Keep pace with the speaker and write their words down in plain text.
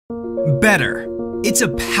Better. It's a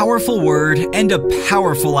powerful word and a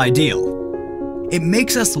powerful ideal. It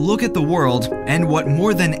makes us look at the world and want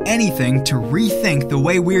more than anything to rethink the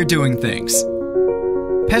way we're doing things.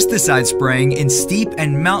 Pesticide spraying in steep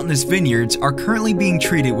and mountainous vineyards are currently being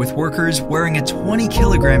treated with workers wearing a 20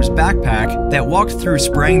 kilograms backpack that walked through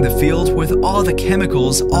spraying the field with all the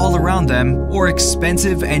chemicals all around them, or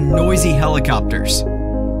expensive and noisy helicopters.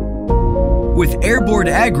 With AirBoard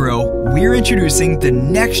AGRO, we're introducing the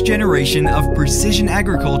next generation of precision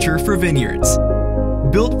agriculture for vineyards.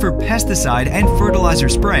 Built for pesticide and fertilizer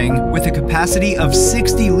spraying with a capacity of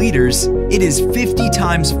 60 liters, it is 50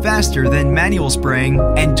 times faster than manual spraying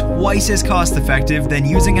and twice as cost-effective than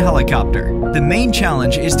using a helicopter. The main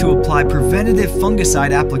challenge is to apply preventative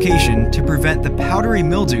fungicide application to prevent the powdery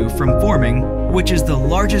mildew from forming, which is the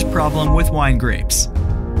largest problem with wine grapes.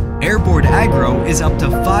 AirBoard AGRO is up to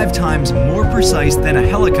 5 times more precise than a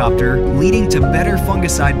helicopter, leading to better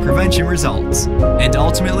fungicide prevention results, and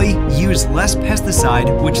ultimately use less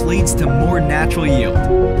pesticide, which leads to more natural yield.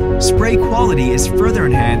 Spray quality is further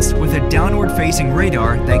enhanced with a downward-facing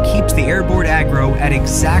radar that keeps the AirBoard AGRO at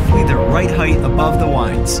exactly the right height above the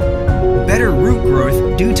wines. Better root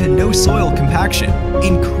growth due to no soil compaction,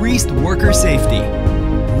 increased worker safety,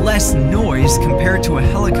 less noise compared to a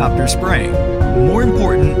helicopter spraying. More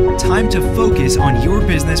important, time to focus on your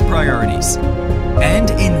business priorities. And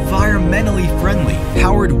environmentally friendly,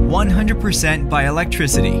 powered 100% by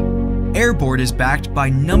electricity. AirBoard is backed by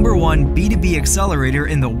No.1 B2B accelerator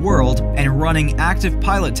in the world and running active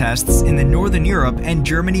pilot tests in the Northern Europe and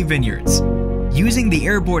Germany vineyards. Using the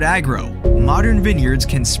AirBoard AGRO, modern vineyards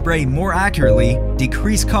can spray more accurately,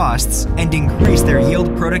 decrease costs, and increase their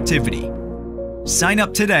yield productivity. Sign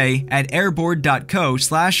up today at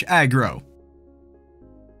AirBoard.co/agro.